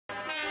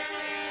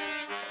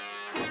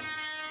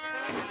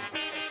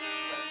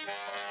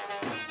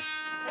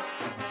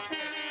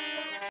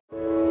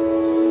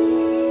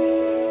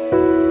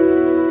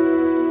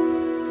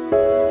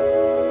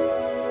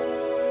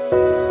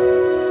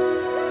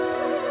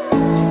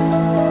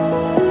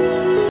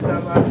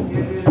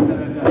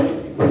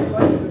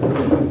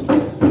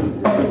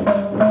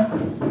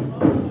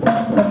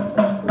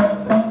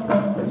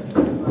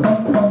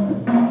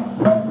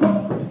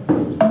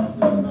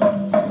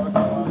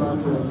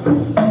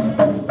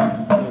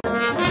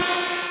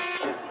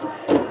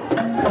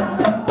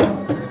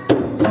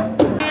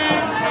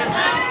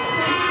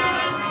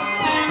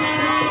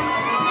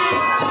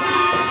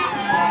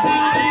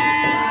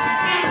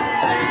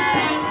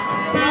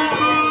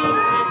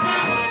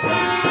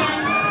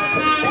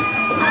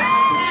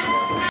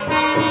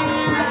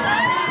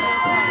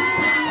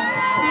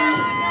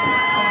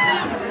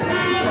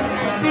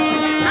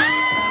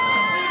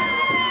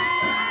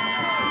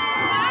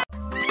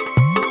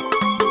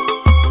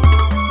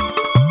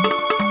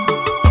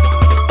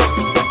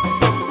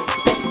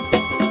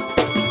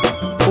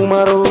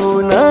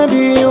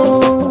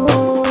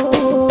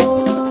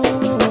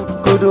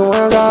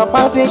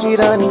ce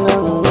gidan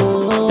nan.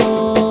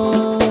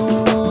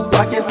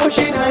 Wake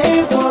fushi na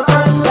iko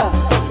Allah,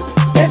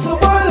 Etsu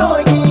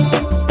bologi,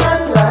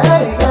 Allah ya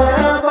riga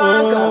ya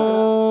baka.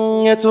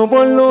 Etsu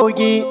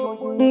bologi,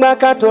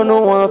 baka tono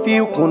wọn fi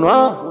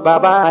kuna,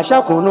 baba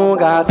asha kunu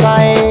gata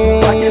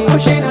e. Wake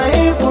fushi na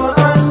iko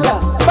Allah,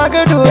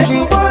 baka doji.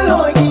 Etsu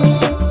bologi,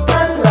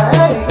 Allah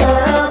ya riga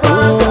ya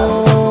baka.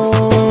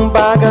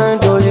 Baka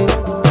doji,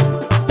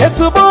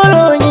 Etsu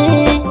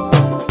bologi,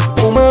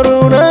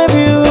 umaru na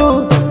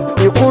biyu,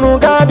 ikunu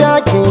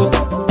gabaki,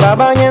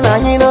 baba yana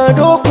yina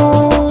doku.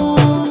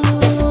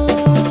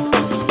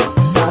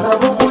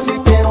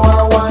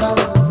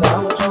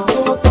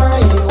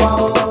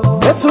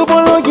 Etsu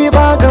bologi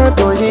baga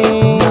doji.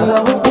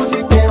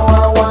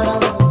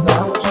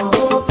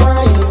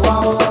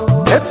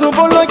 Etsu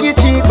bologi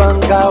chi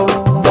bangao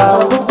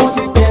zao.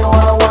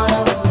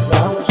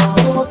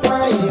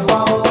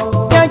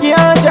 Yagi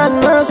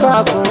ajanna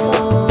saku.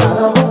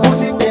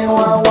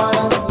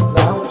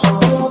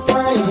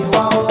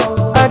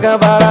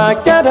 Agabara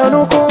kada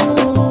nuku.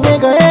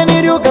 Mega eni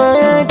ruga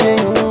edi.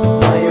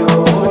 Ayo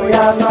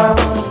yasa.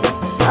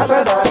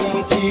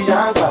 Asadani chi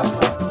janga.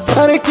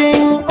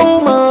 Sarking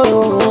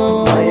Umaru.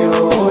 Ayo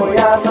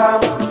yasa.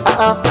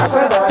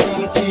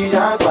 Asadani chi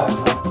janga.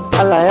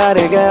 Allah ya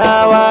riga ya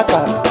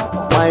waka.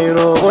 Mai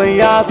roho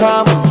ya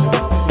samu.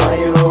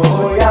 Mai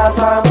roho ya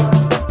samu.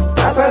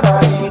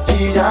 Asadani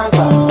ci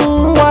janga.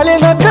 Wale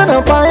na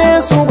kana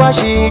baye su ba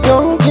shi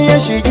gonki ya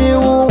shigi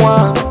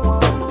uwa.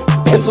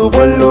 Etsu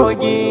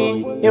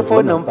bologi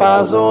ifo nan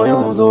fazo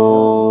yanzu.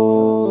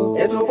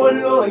 Etsu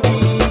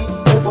bologi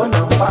ifo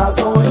nan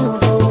fazo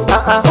yanzu.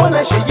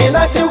 Ona shigi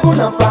lati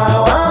kuna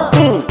pawa.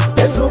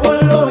 Etsu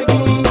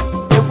bologi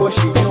ifo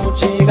shigi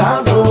uchi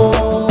gazo.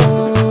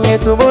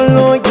 Etsu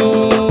bologi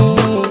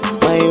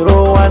mai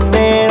rowan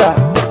nera.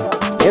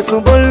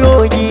 Etsu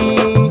bologi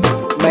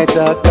mai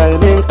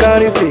takalmin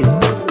karfe.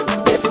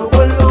 Etsu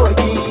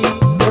bologi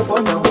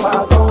ifonan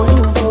fazo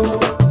yanzu.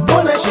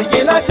 Ona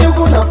shige lati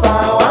guna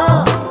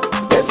pawa.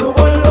 Etsu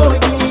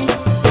bologi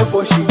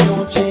ifo shige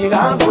uchi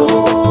gazo.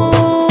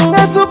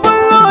 Etsu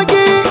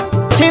bologi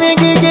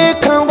kinigige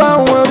kamba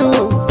waru.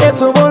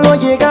 Etsu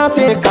bologi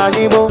gate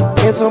kajibo.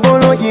 Etsu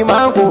bologi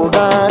mago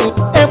gani.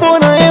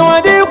 Ebona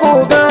ewade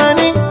go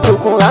gani.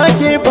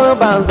 Tukulaki pa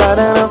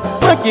banzadana.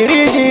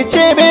 Makirishi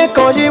chebe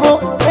kojibo.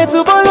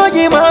 Etsu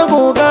bologi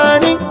mago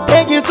gani.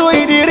 Egitu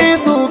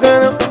idirisu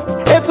gana.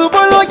 Etsu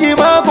bologi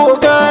mago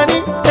gani.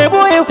 Ebo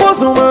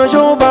enfosu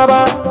manjo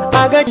baba.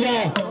 Aga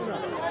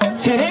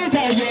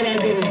Sereta yera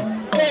gere.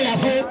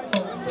 Eyafo.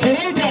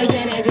 Sereta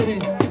yera gere.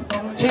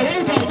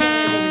 Sereta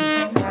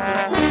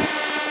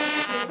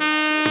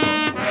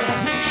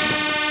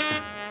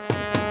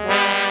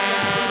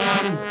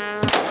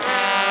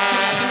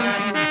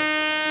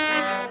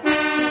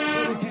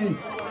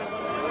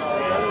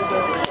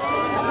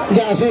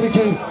ya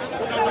seriki.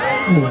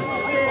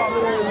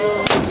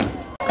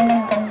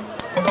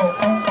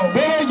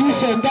 Beji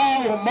senda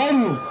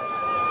Umaru.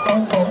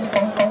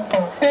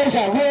 Esa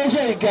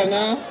wese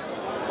igana.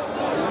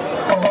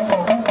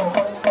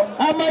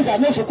 Amasa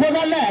ne su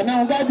koga la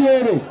na nga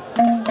diere.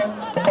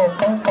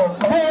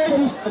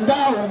 Beji senda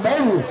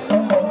Umaru.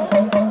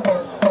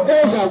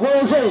 Esa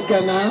wese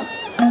igana.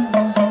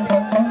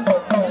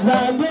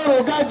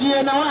 Zandoro gaji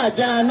na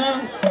wajana.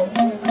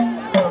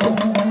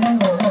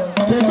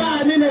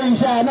 Sebani ne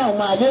ishana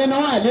male no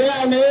ale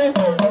ane.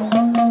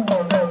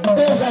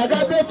 Esa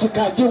gabe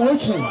tikaji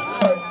wuchi.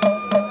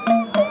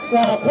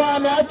 Wa kwa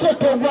na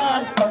chekewa.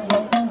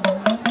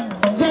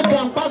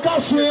 Zeka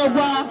mpaka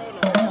suewa.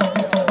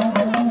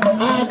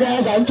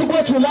 Aga za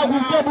nchukwe chulagu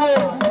kebo.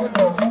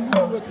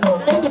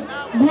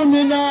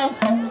 Gumina.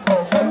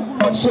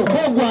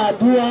 Sokogwa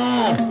dua.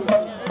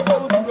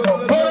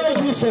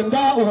 Beji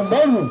senda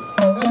Umaru.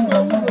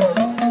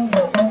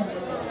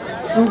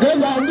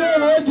 Ngeza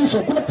ndoro eji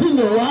sokwati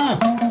lewa.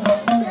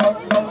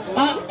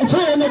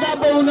 Se ne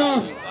gabo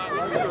na.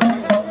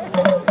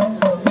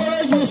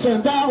 Beji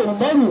senda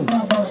Umaru.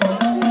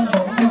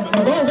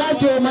 Ngoga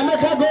jo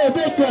manaka go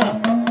beka.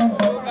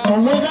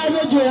 Ngoga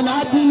jo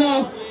na abina.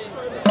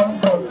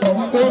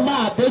 O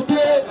ma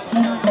beke.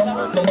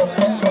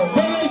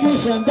 Beji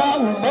senda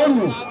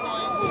Umaru.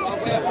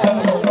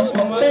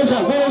 Esa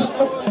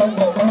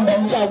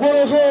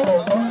gozo.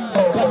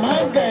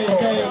 Kamanga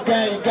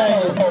gai.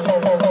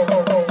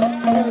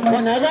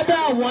 Wanagada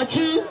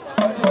wachi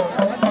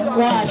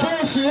wa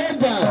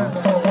shoshieda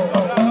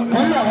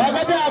wala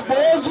wagada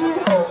bozu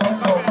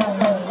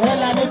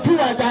wala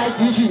metua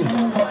dajishi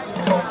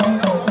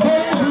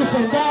bozu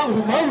senda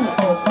Umaru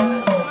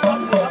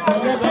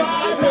ne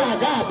bana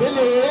ga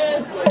bele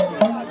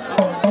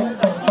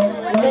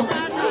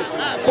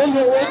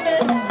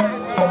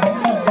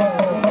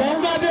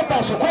nanga de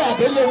baso kwa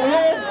bele wo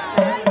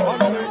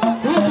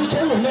uti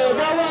kelo le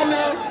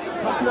bawana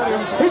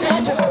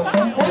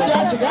uja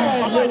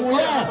chigara le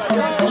wuya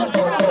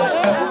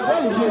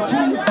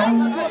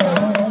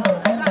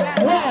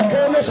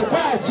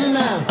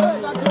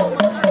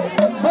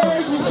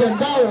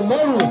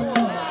Umaru,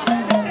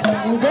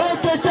 ngo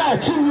teta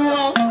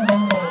chinuwa,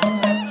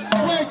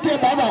 weke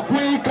baba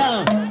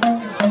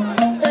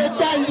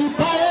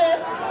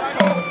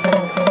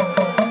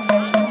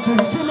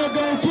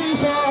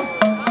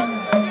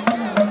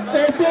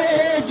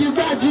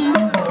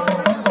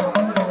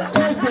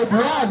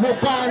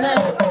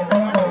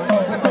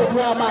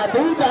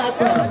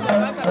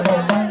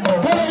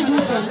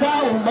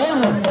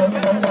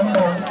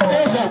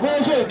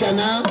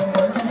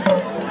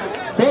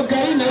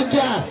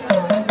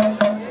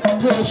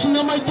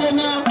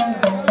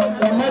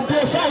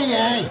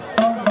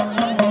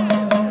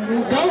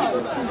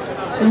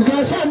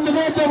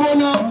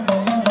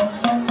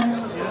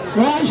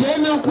kwashe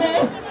nan ko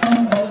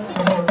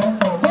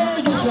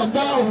ji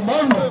sanda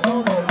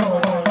umaru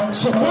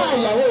su kwa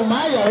yawo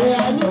ma yawo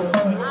ya ni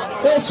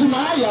etu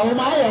ma yawo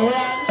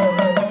ya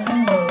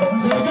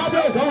zai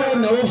gado ga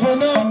wannan wufo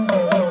na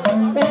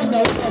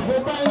wannan wufo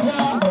banza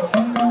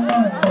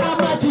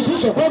amma ti shi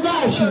su ko ga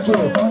shi to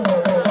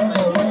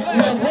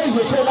na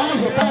kwaje shi la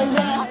shi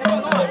banza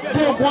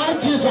to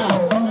kwaji sa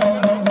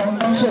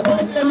su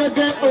kwa na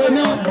ga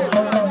ona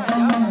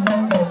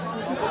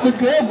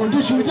ke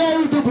gudu su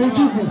dai da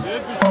bujugu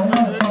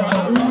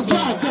mutu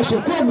aka shi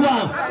kogwa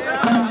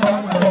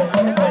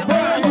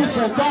bayan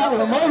sanda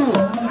umaru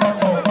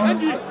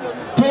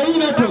to yi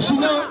na to shi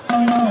na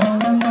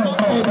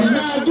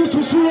obina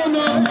jutu suwo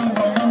na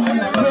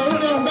to yi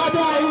na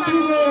gada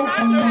idiro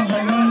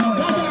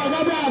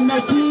gada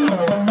naki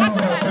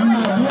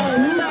aduwa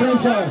yi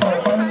kansa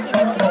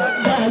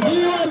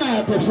gajiwa na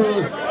tafe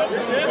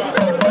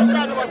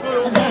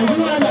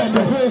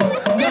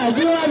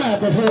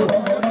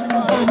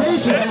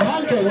shi da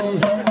hankali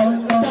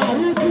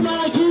tare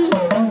tumaki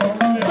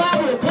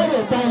babu karo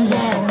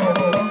banza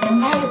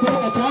aiko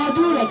ta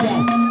dura ka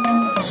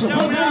su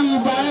kwada yi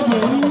baya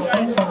bori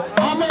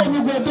amma yi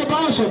gwada ba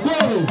su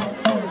kore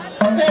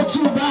ci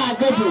ba a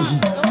gaje shi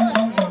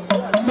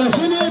ba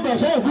shi ne ba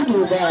sai gudu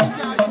ba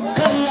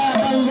kariya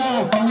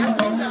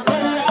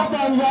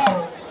banza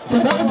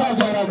sadar ba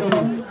gyara gudu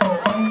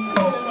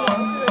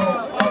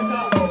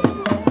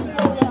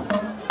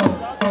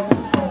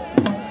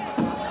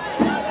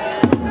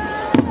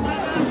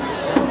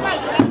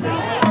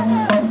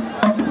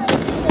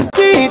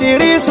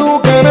Idirisu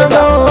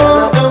ganaga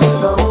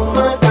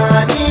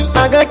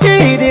aga ke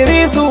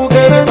Idirisu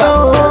ganaga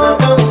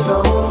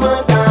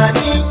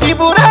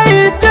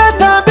Ibrahim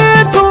jata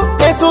betu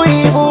etu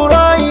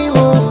Ibrahim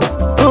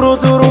turu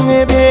turu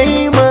ngebe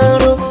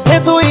imaro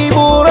etu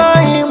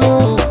Ibrahim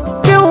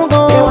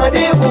keugo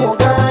wade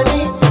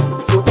bugani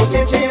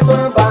tukuke cheba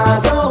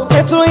bazo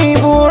etu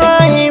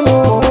Ibrahim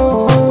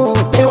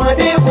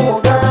wade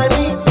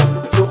bugani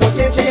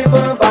tukuke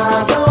cheba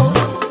bazo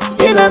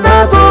ina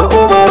nato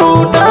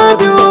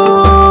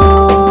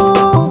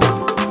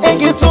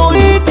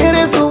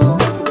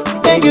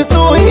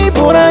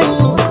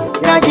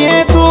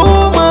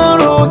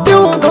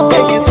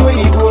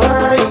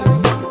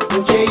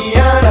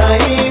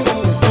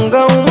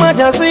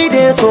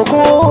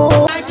soko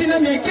akina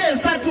meke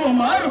satu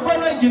maru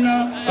bolo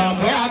gina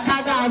bambo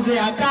akaga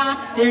aziaka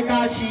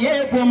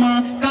ekashiye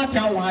boma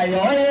kachawa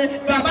yoe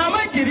baba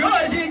makiri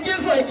oji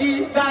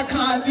gizogi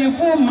kaka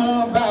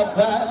bifuma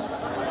baba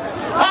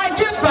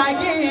agi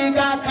bagi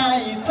kaka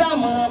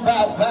itama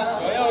baba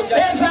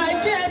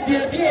ezage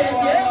bie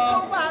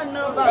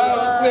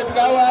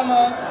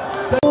baba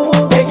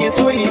egi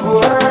tu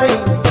iburai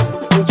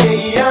uche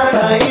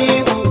yara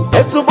ibu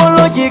etu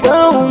bolo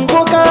giga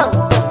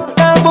ungoka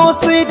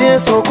Tsoede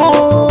soko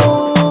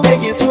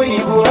egi tu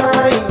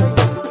iburai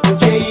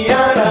uche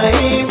yara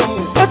ibu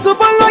etu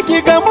bolo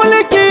giga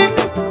muliki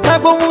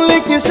kabo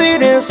muliki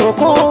Tsoede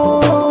soko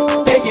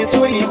egi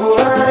tu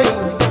iburai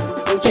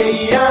uche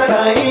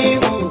yara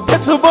ibu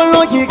etu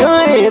bolo giga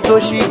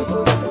etoshi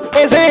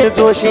eze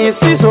etoshi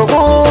si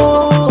soko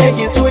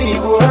egi tu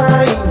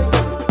iburai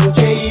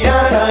uche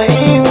yara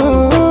ibu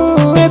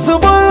etu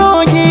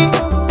bolo gi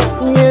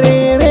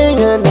yerere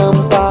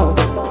yanamba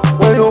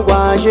welu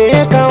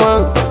gwaje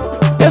kawa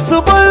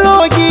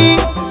Tsubologi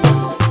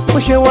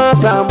Mushe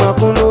wasa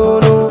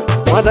makununu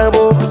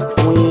Wadabo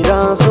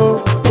Mwidansu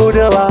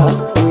Kudawa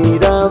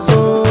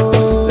Mwidansu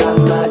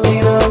Sallah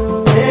jina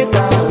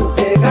Eka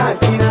Sega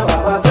jina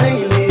Baba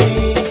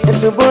Saile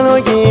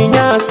Tsubologi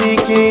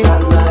Nyasiki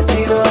Sallah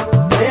jina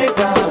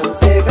Eka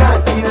Sega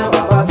jina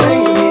Baba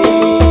Saile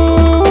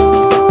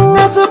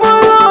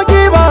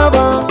Tsubologi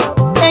Baba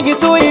Egi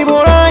tu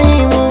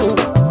Ibrahimu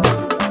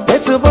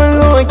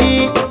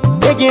Tsubologi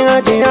Egi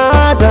Haji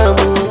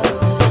Adamu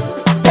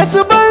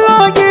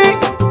Tsubologi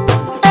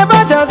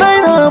Ebaja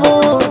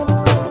Zainabu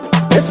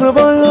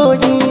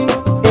Tsubologi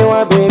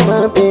Ewa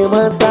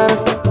bema tar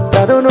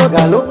Tadono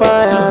galupa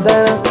ya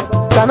dara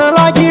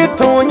Kanalagi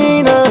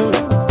tonyina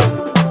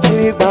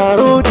Kiri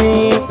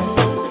barudi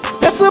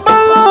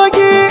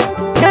Tsubologi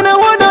Kena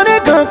wana ne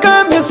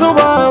kanka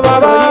misuwa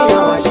baba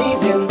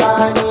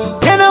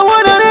Kena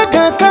wana ne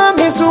kanka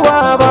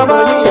misuwa baba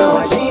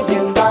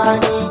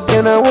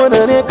Kena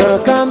wana ne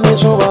kanka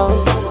misuwa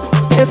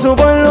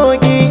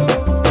Tsubologi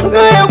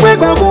Ngaya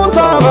kwekwa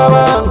kuta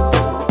baba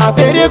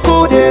Afere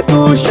kude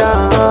tusha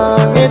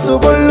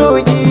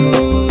Tsubologi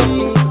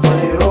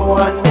Mayro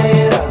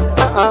wanera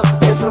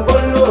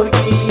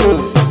Tsubologi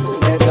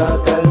Neka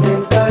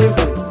kalmin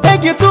tarifu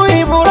Egi tu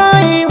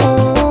Ibrahimu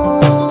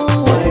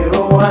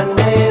Mayro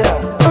wanera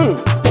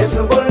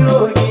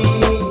Tsubologi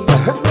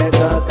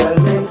Neka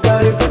kalmin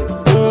tarifu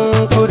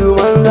Kudu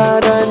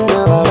manzadana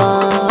baba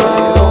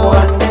Mayro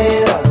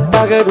wanera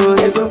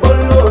Bagadoji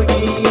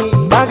Tsubologi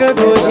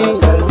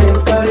Bagadoji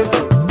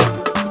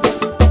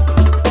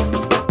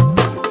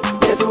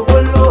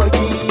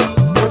Tsubologi,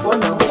 if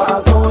one of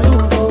us on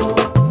you.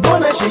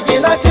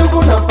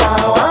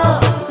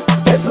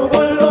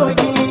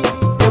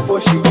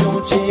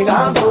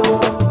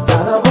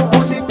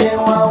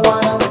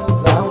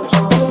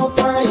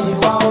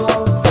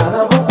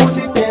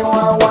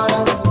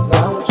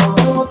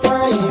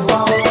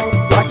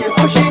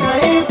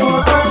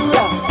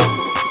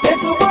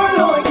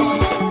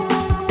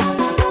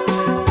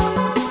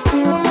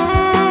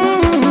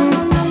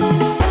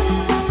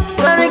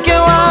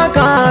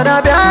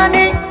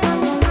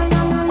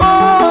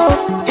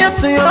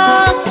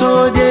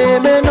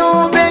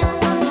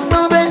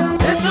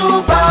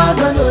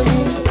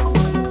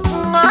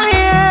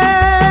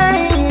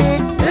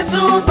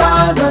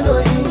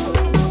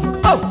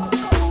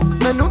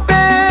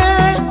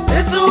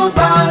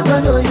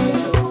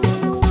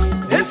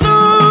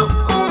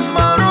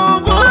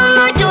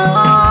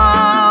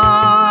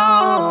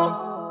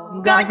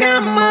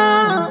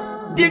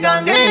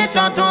 digange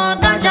tonto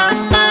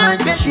kachanga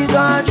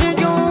beshiga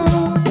chiju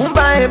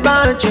umbae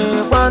bache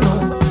kwanu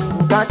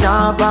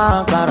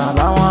kachaba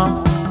karabawa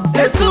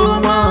etu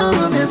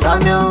maru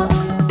mesamyo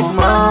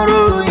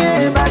umaru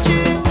ye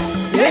bache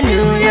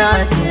yeluya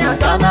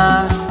tiakana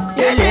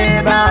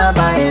yele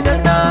baba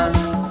edana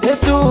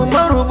etu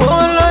maru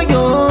bolo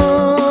yo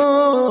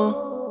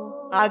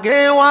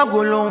age wa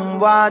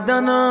gulumba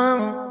dana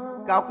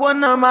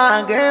kakona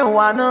mage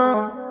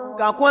wana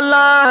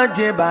kakola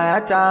je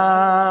bayata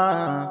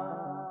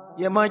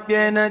ye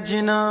makpena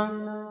jina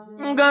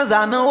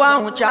ngaza na wa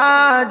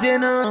ucha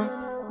dena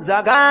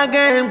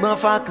zagage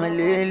gbanfa kan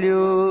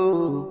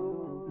lelio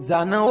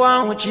zana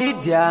wa uchi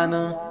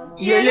diana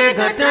yele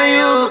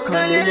gatayo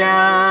kan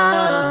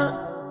lelia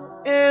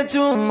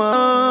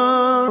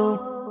etumaru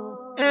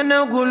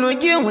enagulu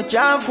gi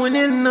ucha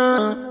funina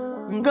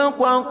nga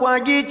kwankwa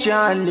gi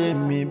chale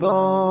mi bo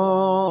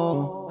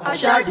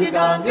ashadi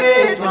gange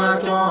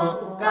tonton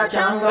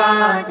kachanga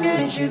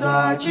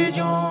kishida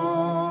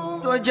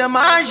chijun to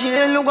jama'a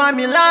lugwa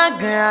mi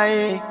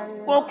lagaye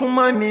ko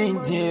kuma mi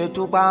die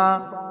to ba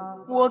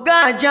wo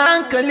ga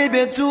jan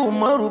kalibe tu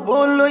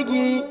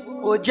marubologi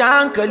o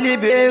jan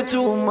kalibe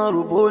tu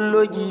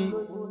marubologi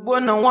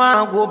bona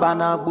wa go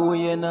bana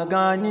gboye na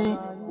gani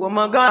wo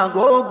maga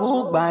go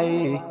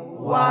gbaye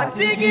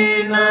watigi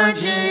na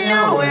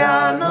jiya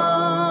oyana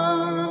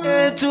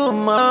etu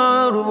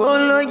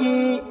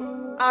marubologi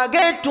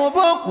ageto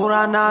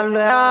bokura na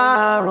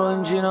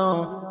laronjino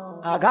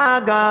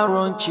agaga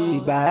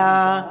ronchi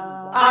baya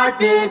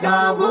adega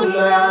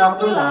gulo ya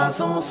kula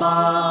sonsa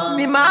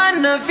mi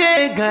man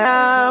fega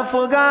ya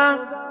foga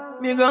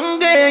mi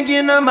gange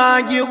gina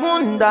magi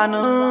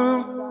gundana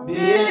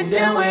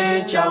binde we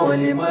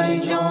chawli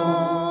maijo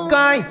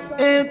kai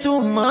etu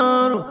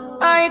maru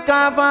ai ka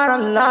fara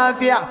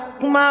lafiya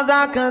kuma za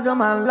ka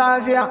gama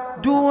lafiya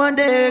duk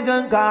wanda ya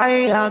ganka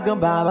ai ya ga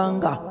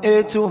babanka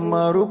etu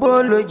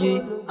marubologi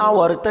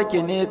awar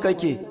take ne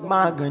kake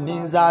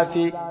maganin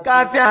zafi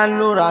kafi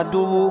allura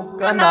dubu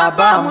kana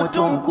ba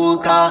mutum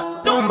kuka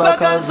don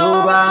baka zo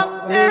ba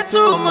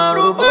etu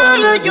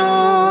marubologi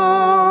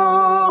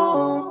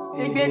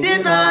igbe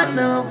dina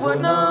na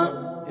fona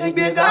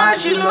igbe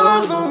gashi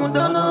lozun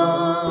dana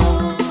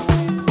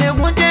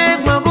egunde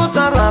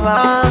gbaguta baba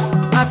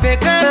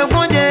afeke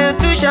egunde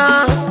tusha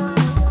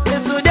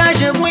etu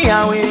dashe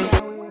muyawe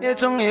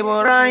etu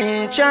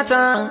iborahin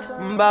chata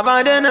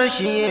baba dena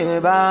shiye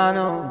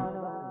bano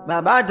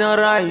baba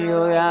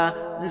darayo ya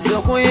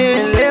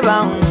zokuye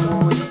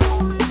lebangu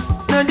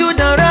na du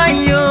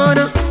darayo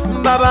na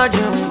baba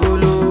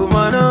jungulu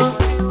mana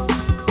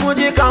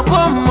muji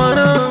kakom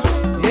mana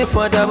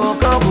ifada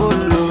boka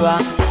buluwa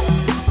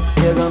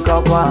yegan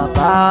kakwa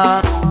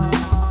pa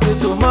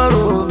etu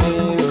marume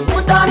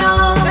mutana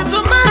etu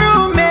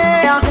marume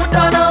ya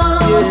mutana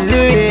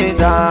yelu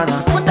dana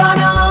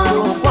mutana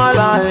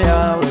sokwala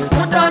yawe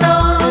mutana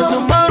etu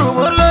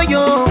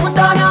maruboloyo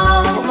mutana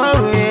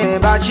maru ye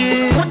bachi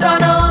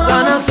mutana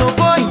kana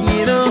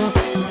sokoyino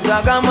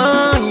zagama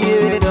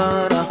ye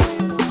dana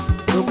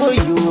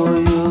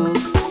sokoyoyo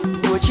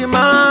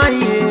ochima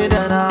ye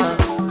dana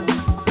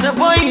na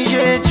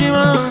foije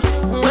chima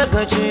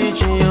weka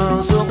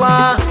chichiyo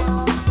sokwa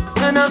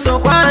na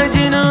sokwa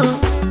jina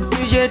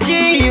ije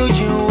ti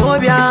yuju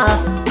obia